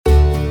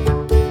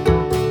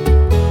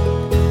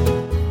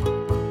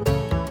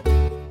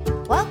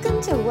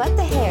Welcome to What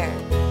the Hair,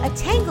 a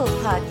Tangled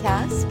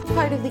podcast,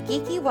 part of the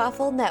Geeky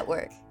Waffle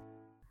Network.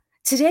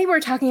 Today we're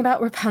talking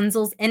about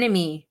Rapunzel's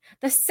Enemy,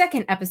 the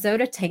second episode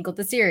of Tangled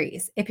the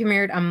series. It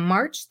premiered on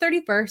March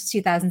 31st,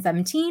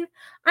 2017.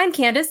 I'm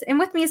Candace, and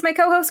with me is my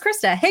co-host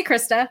Krista. Hey,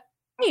 Krista.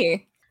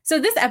 Hey. So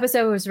this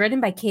episode was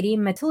written by Katie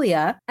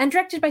Mattaglia and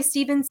directed by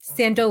Steven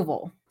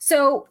Sandoval.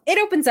 So it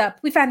opens up,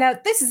 we find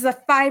out this is the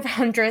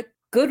 500th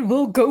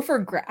Goodwill Gopher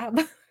grab.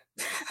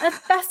 A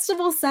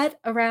festival set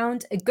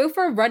around a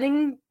gopher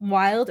running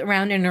wild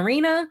around an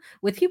arena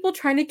with people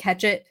trying to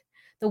catch it.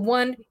 The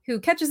one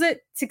who catches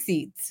it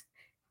succeeds.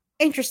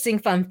 Interesting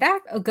fun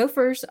fact,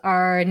 gophers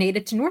are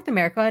native to North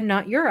America,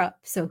 not Europe.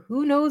 So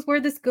who knows where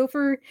this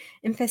gopher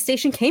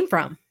infestation came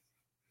from?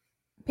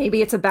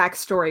 Maybe it's a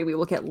backstory we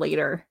will get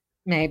later.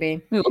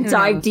 Maybe. We will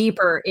dive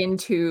deeper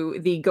into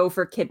the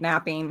gopher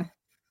kidnapping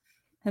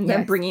and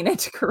then bringing it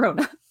to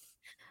Corona.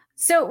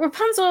 So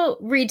Rapunzel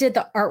redid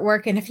the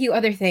artwork and a few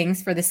other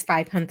things for this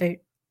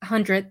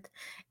 500th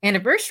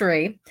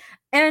anniversary,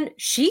 and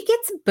she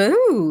gets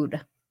booed.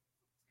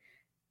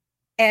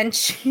 And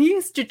she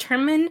is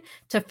determined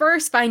to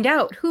first find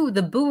out who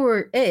the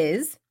booer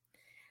is,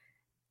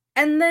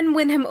 and then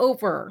win him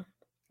over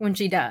when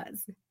she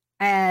does.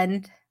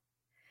 And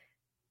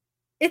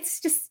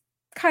it's just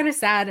kind of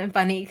sad and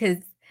funny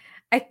because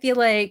I feel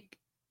like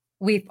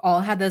we've all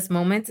had those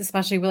moments,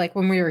 especially like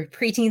when we were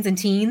preteens and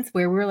teens,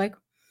 where we were like,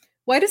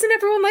 why doesn't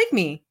everyone like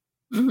me?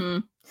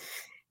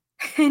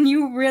 Mm-hmm. And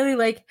you really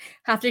like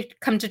have to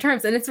come to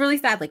terms. And it's really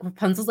sad. Like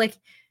Rapunzel's like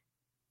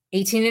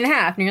 18 and a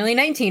half, nearly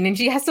 19. And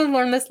she has to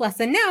learn this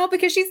lesson now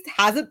because she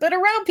hasn't been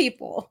around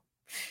people.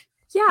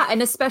 Yeah.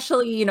 And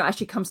especially, as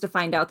she comes to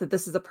find out that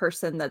this is a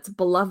person that's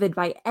beloved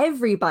by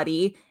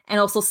everybody and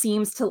also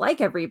seems to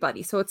like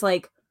everybody. So it's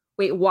like,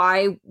 wait,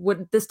 why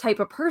would this type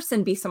of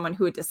person be someone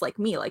who would dislike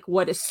me? Like,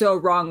 what is so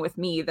wrong with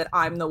me that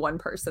I'm the one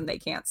person they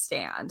can't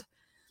stand?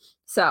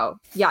 So,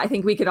 yeah, I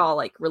think we could all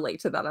like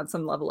relate to that on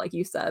some level, like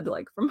you said,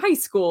 like from high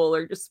school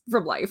or just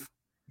from life.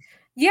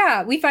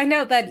 Yeah, we find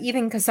out that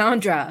even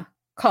Cassandra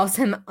calls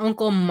him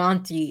Uncle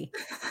Monty.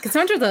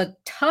 Cassandra's a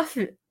tough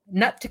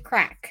nut to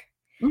crack.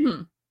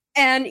 Mm-hmm.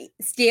 And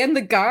Stan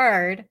the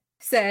guard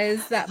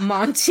says that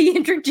Monty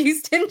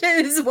introduced him to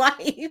his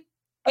wife.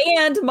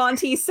 And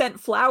Monty sent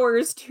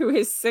flowers to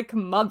his sick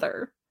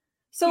mother.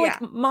 So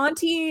like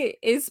Monty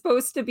is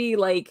supposed to be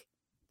like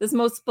this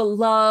most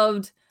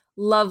beloved,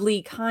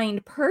 lovely,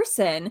 kind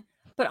person,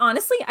 but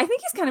honestly, I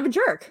think he's kind of a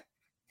jerk.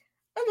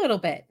 A little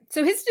bit.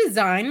 So his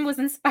design was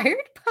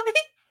inspired by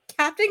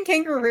Captain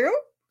Kangaroo,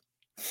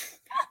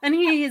 and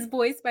he is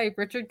voiced by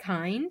Richard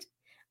Kind.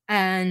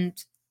 And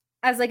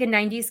as like a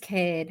 90s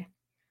kid,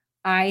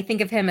 I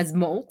think of him as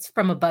Molt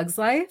from A Bug's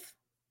Life.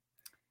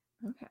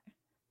 Okay.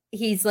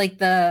 He's like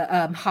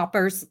the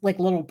Hopper's like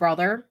little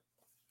brother,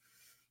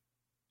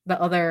 the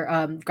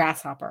other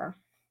grasshopper.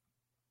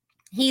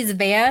 He's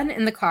Van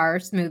in the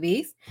Cars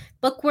movies,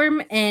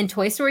 Bookworm in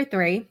Toy Story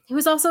 3. He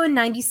was also in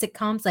 90s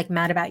sitcoms like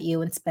Mad About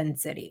You and Spin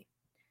City.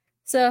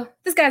 So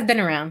this guy's been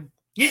around.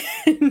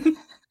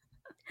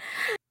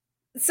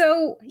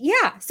 So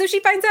she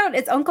finds out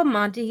it's Uncle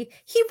Monty.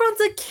 He runs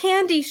a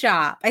candy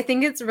shop. I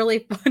think it's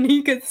really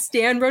funny because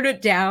Stan wrote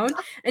it down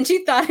and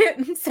she thought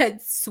it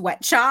said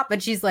sweatshop,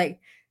 and she's like,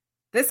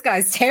 this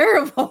guy's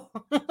terrible.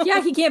 Yeah,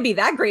 he can't be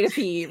that great if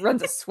he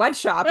runs a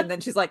sweatshop. And then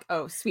she's like,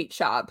 oh, sweet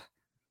shop.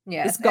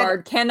 Yeah, this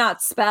guard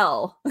cannot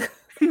spell. I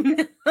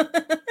love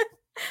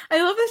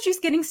that she's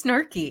getting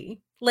snarky.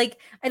 Like,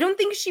 I don't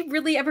think she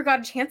really ever got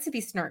a chance to be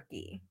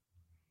snarky.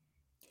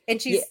 And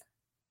she's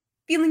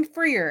feeling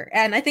freer.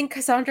 And I think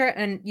Cassandra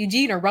and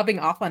Eugene are rubbing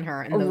off on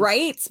her.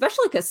 Right?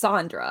 Especially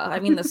Cassandra.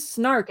 I mean, the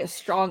snark is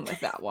strong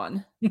with that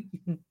one.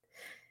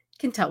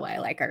 Can tell why I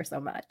like her so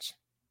much.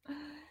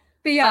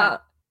 But yeah.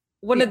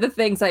 One of the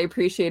things I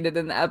appreciated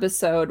in the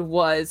episode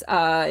was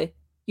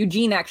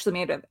Eugene actually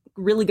made a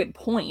really good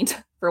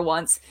point for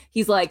once.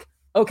 He's like,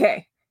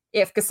 okay,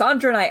 if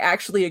Cassandra and I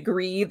actually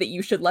agree that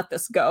you should let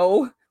this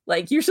go,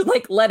 like you should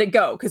like let it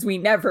go because we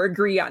never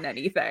agree on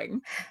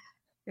anything.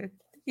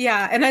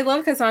 Yeah, and I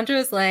love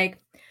Cassandra's like,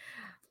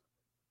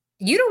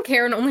 you don't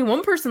care and only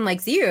one person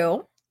likes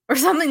you or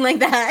something like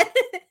that.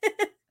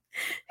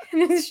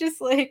 And it's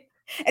just like,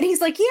 and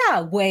he's like,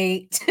 yeah,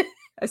 wait.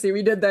 I see what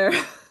we did there.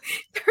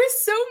 They're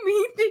so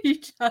mean to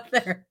each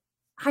other.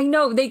 I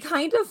know, they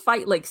kind of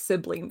fight like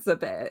siblings a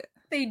bit.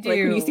 They do. Like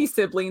when you see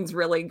siblings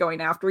really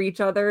going after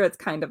each other, it's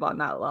kind of on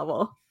that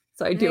level.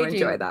 So I do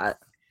enjoy that.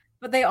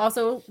 But they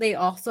also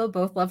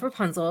both love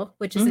Rapunzel,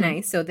 which is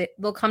nice. So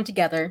they'll come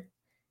together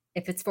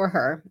if it's for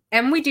her.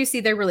 And we do see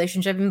their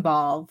relationship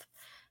involved.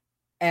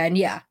 And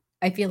yeah,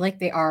 I feel like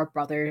they are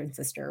brother and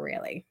sister,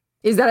 really.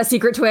 Is that a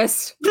secret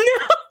twist? No.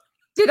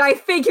 Did I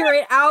figure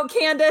it out,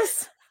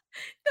 Candace?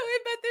 No, I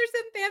bet there's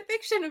some fan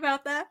fiction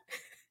about that.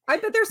 I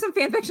bet there's some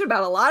fan fiction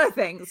about a lot of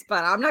things,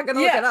 but I'm not going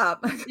to look it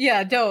up.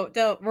 Yeah,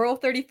 don't. Rule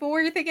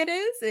 34, you think it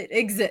is? It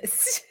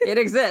exists. It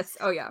exists.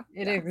 Oh, yeah.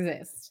 It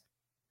exists.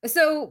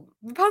 So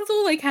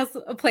Rapunzel like has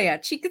a plan.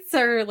 She gets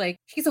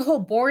a whole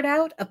board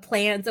out of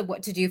plans of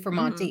what to do for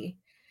Monty.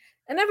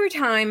 And every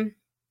time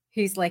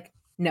He's like,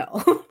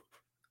 no.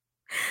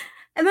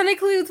 And then it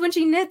includes when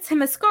she knits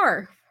him a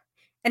scarf.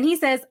 And he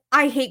says,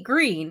 I hate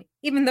green,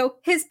 even though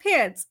his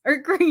pants are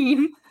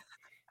green.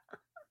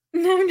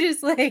 And I'm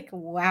just like,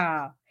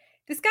 wow,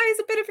 this guy is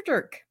a bit of a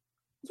jerk.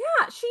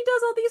 Yeah, she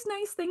does all these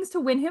nice things to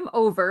win him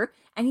over,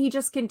 and he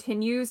just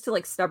continues to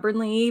like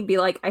stubbornly be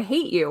like, I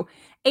hate you.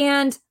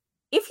 And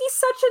if he's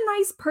such a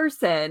nice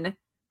person,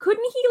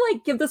 couldn't he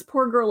like give this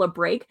poor girl a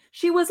break?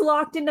 She was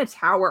locked in a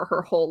tower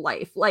her whole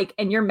life. Like,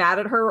 and you're mad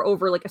at her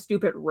over like a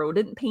stupid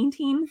rodent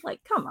painting? Like,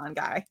 come on,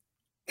 guy.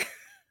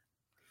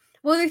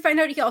 Well, we find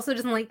out he also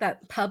doesn't like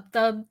that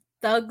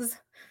thugs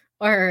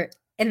or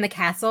in the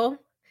castle.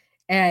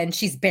 And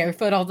she's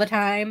barefoot all the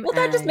time. Well,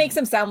 that just makes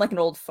him sound like an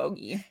old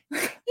fogey.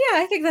 Yeah,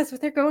 I think that's what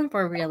they're going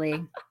for,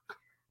 really.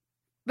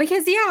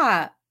 Because,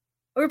 yeah,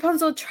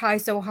 Rapunzel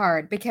tries so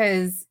hard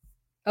because,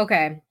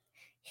 okay,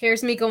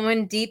 here's me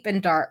going deep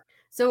and dark.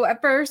 So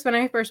at first, when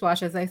I first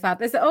watched this, I thought,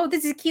 this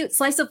is a cute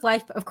slice of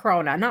life of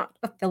Corona, not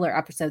a filler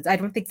episodes. I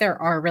don't think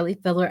there are really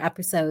filler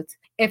episodes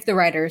if the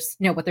writers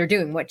know what they're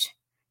doing, which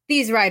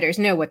these writers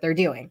know what they're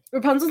doing.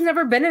 Rapunzel's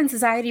never been in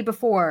society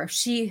before.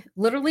 She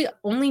literally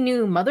only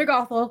knew Mother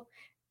Gothel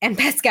and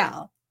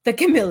Pascal, the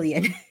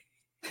chameleon.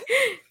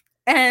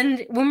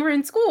 And when we're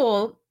in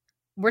school,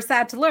 we're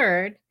sad to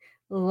learn,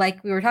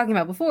 like we were talking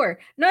about before,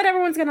 not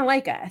everyone's going to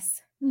like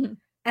us. Mm-hmm.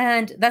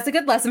 And that's a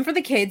good lesson for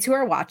the kids who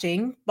are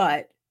watching,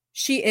 but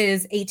she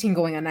is 18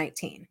 going on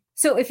 19.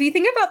 So if you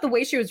think about the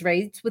way she was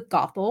raised with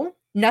Gothel,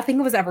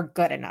 nothing was ever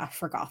good enough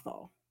for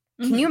Gothel.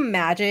 Mm-hmm. Can you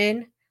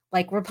imagine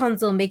like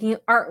Rapunzel making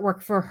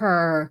artwork for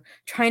her,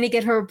 trying to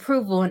get her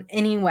approval in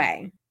any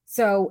way?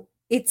 So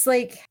it's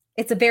like,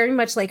 it's a very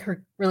much like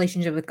her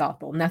relationship with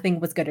Gothel. Nothing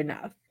was good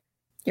enough.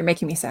 You're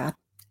making me sad.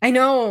 I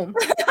know.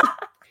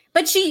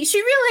 But she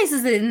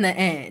realizes it in the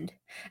end.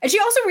 And she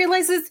also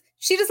realizes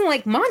she doesn't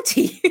like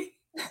Monty.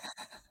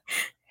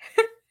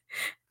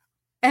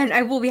 And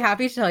I will be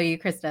happy to tell you,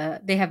 Krista,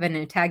 they have an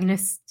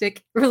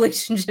antagonistic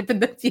relationship in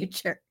the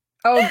future.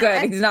 Oh,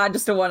 good. He's not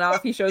just a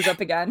one-off. He shows up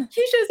again.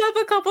 He shows up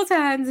a couple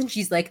times and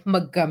she's like,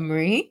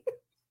 Montgomery.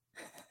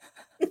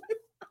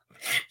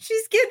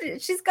 She's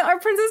good. Our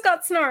princess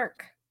got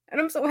snark. And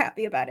I'm so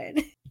happy about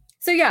it.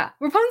 So yeah,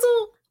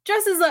 Rapunzel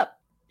dresses up.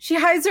 She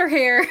hides her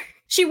hair.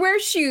 She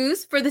wears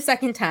shoes for the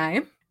second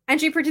time. And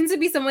she pretends to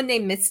be someone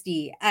named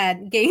Misty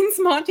and gains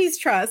Monty's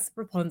trust.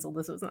 Rapunzel,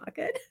 this was not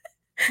good.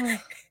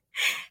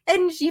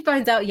 And she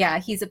finds out, yeah,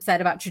 he's upset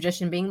about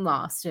tradition being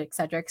lost,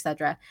 etc.,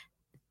 etc.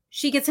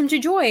 She gets him to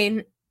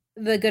join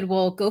the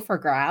Goodwill Gopher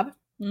grab.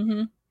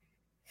 Mm-hmm.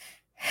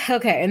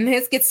 Okay, and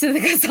this gets to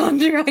the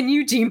Cassandra and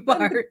Eugene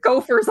part.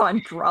 Gopher's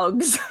on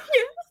drugs.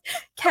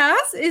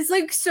 Cass is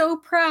like so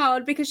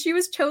proud because she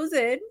was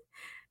chosen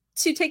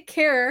to take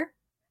care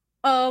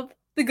of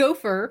the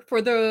Gopher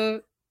for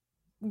the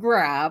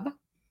grab.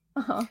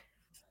 Uh-huh.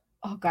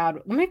 Oh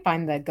God, let me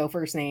find the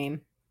Gopher's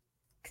name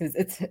because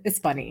it's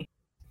funny.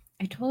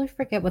 I totally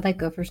forget what that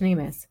Gopher's name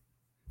is.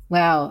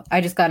 Wow,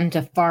 I just got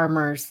into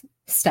farmers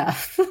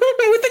stuff with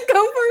the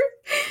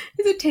Gopher.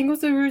 Is it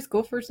Tangled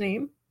Gopher's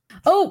name?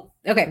 Oh,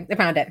 okay, I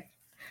found it.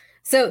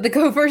 So the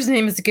Gopher's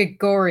name is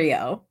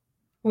Gregorio,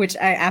 which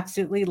I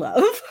absolutely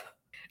love.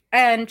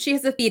 And she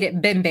has to feed it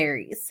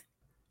bimberries.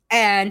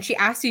 And she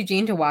asks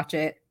Eugene to watch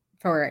it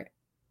for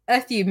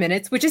a few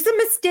minutes, which is a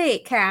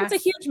mistake, Cass.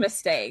 It's a huge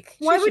mistake.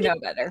 Why would you know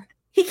better?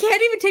 He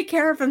can't even take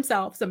care of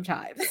himself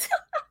sometimes.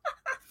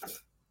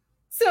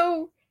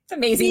 So it's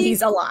amazing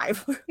he's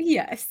alive.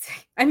 Yes.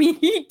 I mean,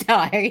 he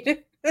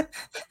died.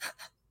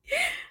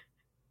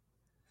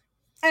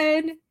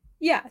 And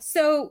yeah,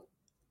 so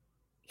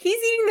he's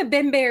eating the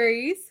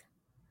bimberries.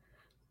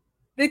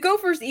 The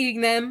Gopher's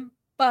eating them,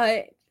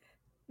 but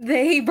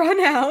they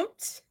run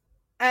out.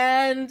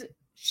 And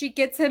she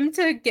gets him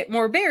to get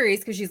more berries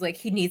because she's like,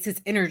 he needs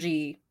his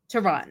energy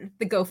to run.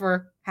 The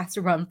Gopher has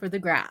to run for the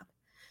grab.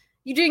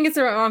 Eugene gets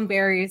the wrong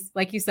berries.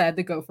 Like you said,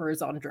 the Gopher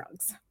is on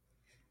drugs.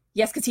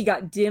 Yes, because he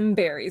got dim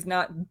berries,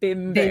 not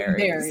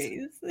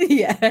bimberries.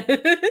 Yeah.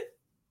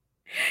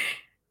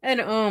 And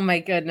oh my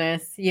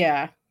goodness.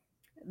 Yeah.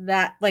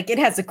 That, like, it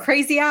has the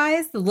crazy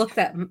eyes, the look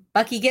that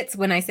Bucky gets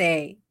when I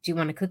say, do you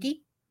want a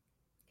cookie?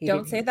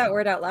 Don't say that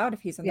word out loud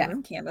if he's in the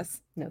room, Candace.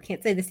 No,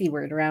 can't say the C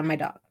word around my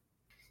dog.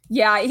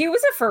 Yeah, he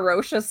was a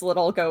ferocious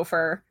little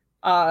gopher.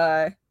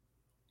 And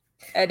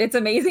it's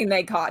amazing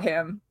they caught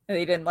him and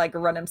they didn't, like,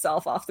 run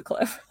himself off the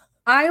cliff.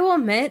 I will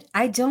admit,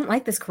 I don't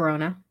like this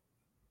Corona.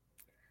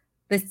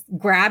 This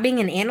grabbing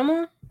an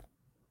animal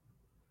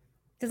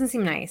doesn't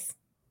seem nice.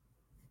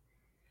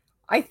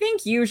 I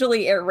think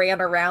usually it ran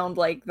around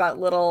like that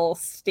little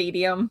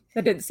stadium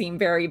that didn't seem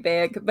very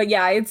big. But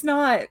yeah, it's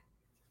not.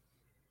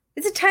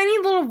 It's a tiny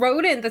little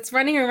rodent that's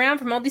running around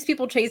from all these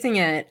people chasing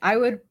it. I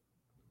would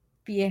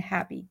be a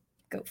happy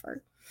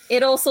gopher.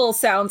 It also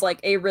sounds like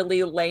a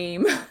really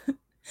lame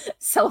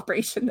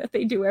celebration that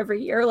they do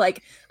every year.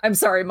 Like, I'm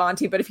sorry,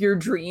 Monty, but if your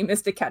dream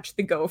is to catch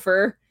the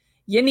gopher,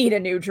 you need a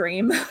new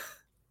dream.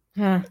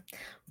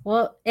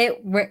 Well,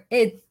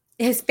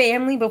 his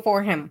family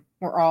before him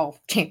were all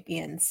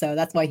champions, so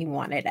that's why he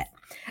wanted it.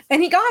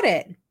 And he got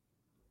it.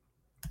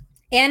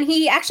 And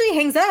he actually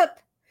hangs up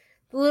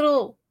the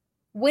little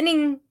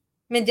winning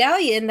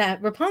medallion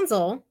that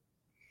Rapunzel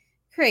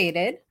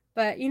created.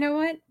 But you know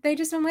what? They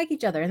just don't like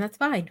each other, and that's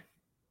fine.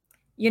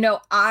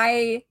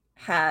 I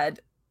had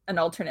an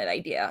alternate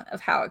idea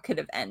of how it could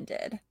have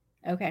ended.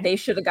 Okay. They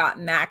should have got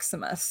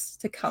Maximus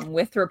to come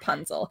with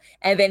Rapunzel,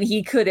 and then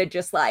he could have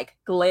just like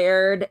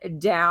glared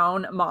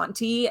down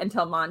Monty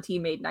until Monty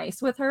made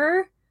nice with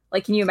her.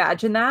 Like, can you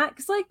imagine that?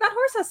 Because like that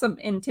horse has some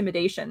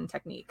intimidation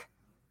technique.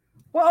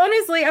 Well,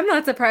 honestly, I'm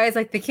not surprised.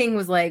 Like the king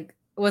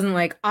wasn't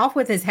like off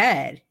with his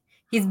head.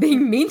 He's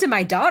being mean to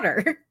my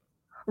daughter.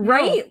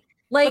 Right? No.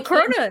 Like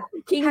Corona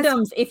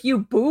kingdoms, if you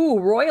boo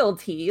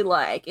royalty,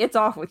 like it's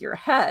off with your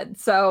head.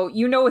 So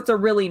it's a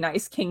really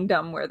nice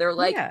kingdom where they're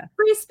like,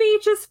 free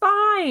speech is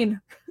fine.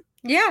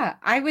 Yeah,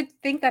 I would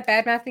think that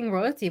bad-mouthing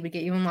royalty would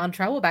get you in a lot of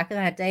trouble back in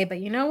that day.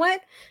 But you know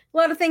what? A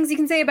lot of things you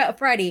can say about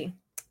Freddie,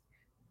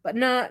 but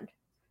not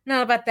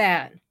about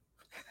that.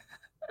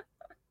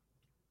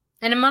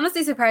 And I'm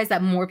honestly surprised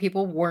that more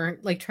people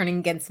weren't like turning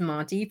against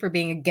Monty for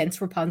being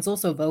against Rapunzel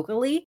so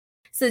vocally,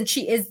 since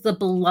she is the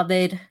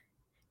beloved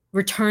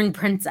returned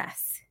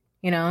princess,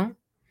 I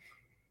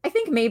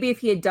think maybe if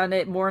he had done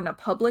it more in a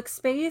public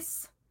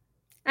space.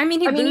 I mean,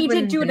 he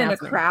did do it in a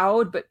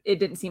crowd, but it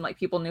didn't seem like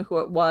people knew who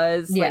it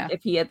was. Yeah. Like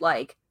if he had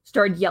like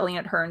started yelling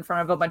at her in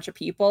front of a bunch of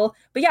people.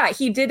 But yeah,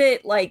 he did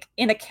it like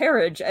in a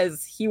carriage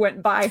as he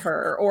went by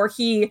her, or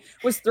he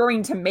was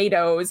throwing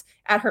tomatoes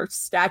at her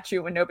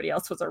statue when nobody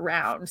else was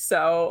around.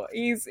 So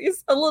he's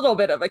a little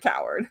bit of a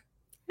coward.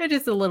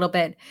 Just a little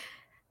bit.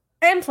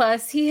 And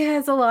plus, he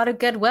has a lot of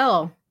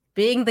goodwill.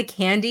 Being the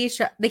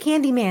Candyman. The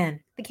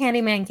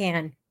Candyman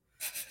can.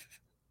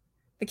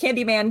 The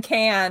Candyman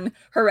can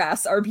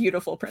harass our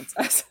beautiful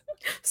princess.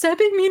 Stop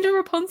being mean to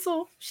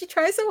Rapunzel. She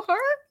tries so hard.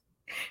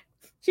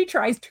 She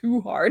tries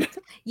too hard.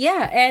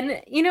 Yeah,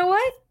 and you know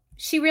what?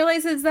 She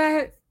realizes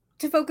that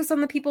to focus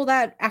on the people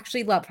that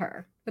actually love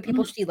her, the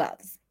people she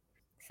loves.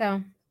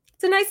 So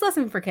it's a nice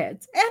lesson for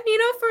kids. And,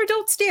 for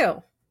adults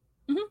too.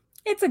 Mm-hmm.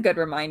 It's a good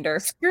reminder.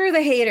 Screw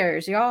the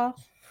haters, y'all.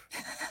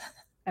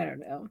 I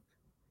don't know.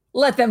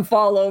 Let them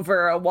fall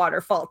over a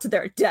waterfall to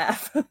their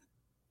death.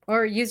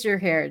 Or use your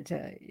hair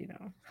to,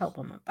 help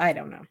them up. I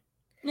don't know.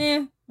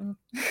 Yeah.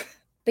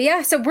 But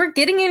yeah, so we're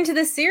getting into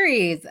the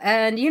series.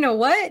 And you know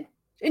what?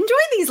 Enjoy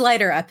these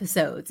lighter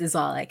episodes is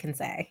all I can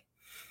say.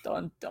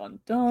 Dun, dun,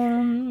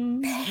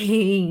 dun.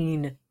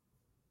 Pain.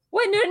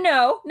 What?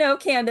 No,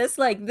 Candace.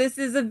 Like, this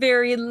is a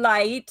very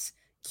light,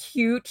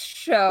 cute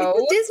show.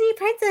 It's a Disney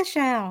princess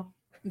show.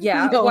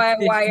 Yeah, no,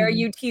 why are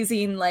you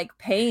teasing like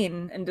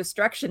pain and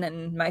destruction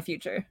in my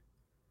future?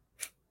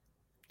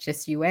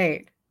 Just you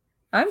wait.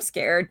 I'm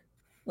scared,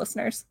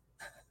 listeners.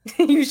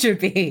 You should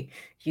be.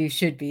 I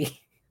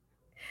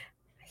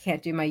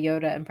can't do my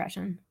Yoda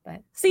impression,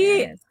 but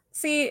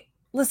see,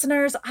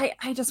 listeners,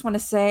 I just want to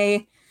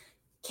say,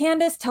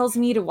 Candace tells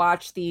me to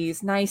watch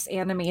these nice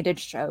animated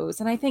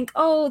shows, and I think,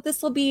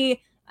 this will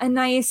be a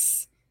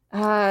nice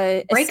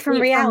break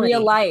from reality,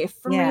 real life,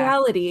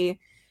 reality.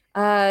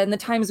 In the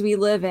times we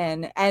live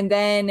in, and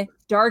then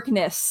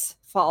darkness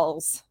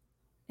falls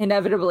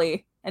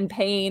inevitably, and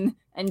pain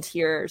and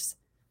tears.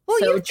 Well,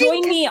 so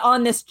join me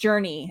on this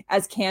journey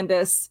as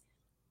Candace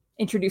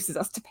introduces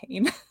us to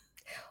pain.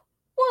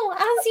 Well,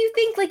 as you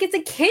think, like it's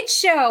a kid's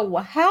show,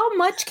 how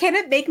much can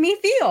it make me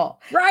feel?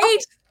 Right?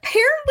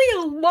 Apparently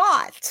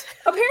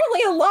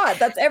a lot.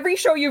 That's every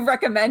show you've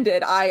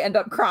recommended. I end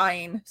up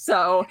crying.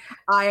 So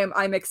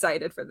I'm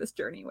excited for this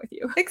journey with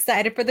you.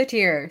 Excited for the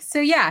tears. So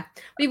yeah,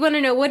 we want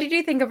to know, what did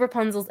you think of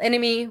Rapunzel's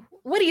Enemy?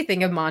 What do you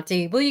think of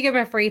Monty? Will you give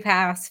him a free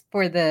pass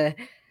for the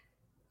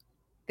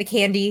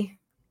candy?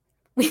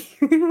 We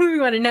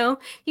want to know.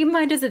 You can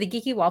find us at the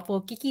Geeky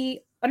Waffle,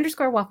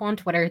 Geeky_Waffle on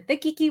Twitter, the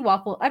Geeky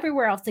Waffle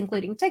everywhere else,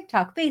 including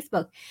TikTok,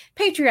 Facebook,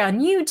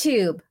 Patreon,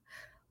 YouTube,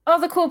 all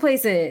the cool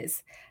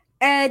places.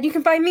 And you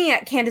can find me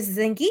at Candace is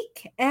in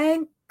Geek.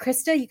 And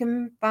Krista, you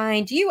can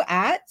find you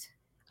at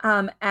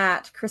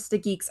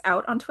Krista Geeks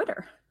Out on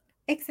Twitter.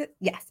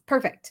 Yes,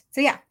 perfect.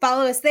 So yeah,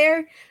 follow us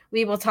there.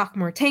 We will talk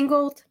more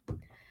Tangled.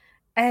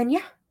 And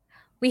yeah,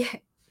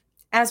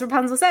 as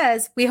Rapunzel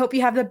says, we hope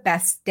you have the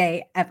best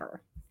day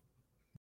ever.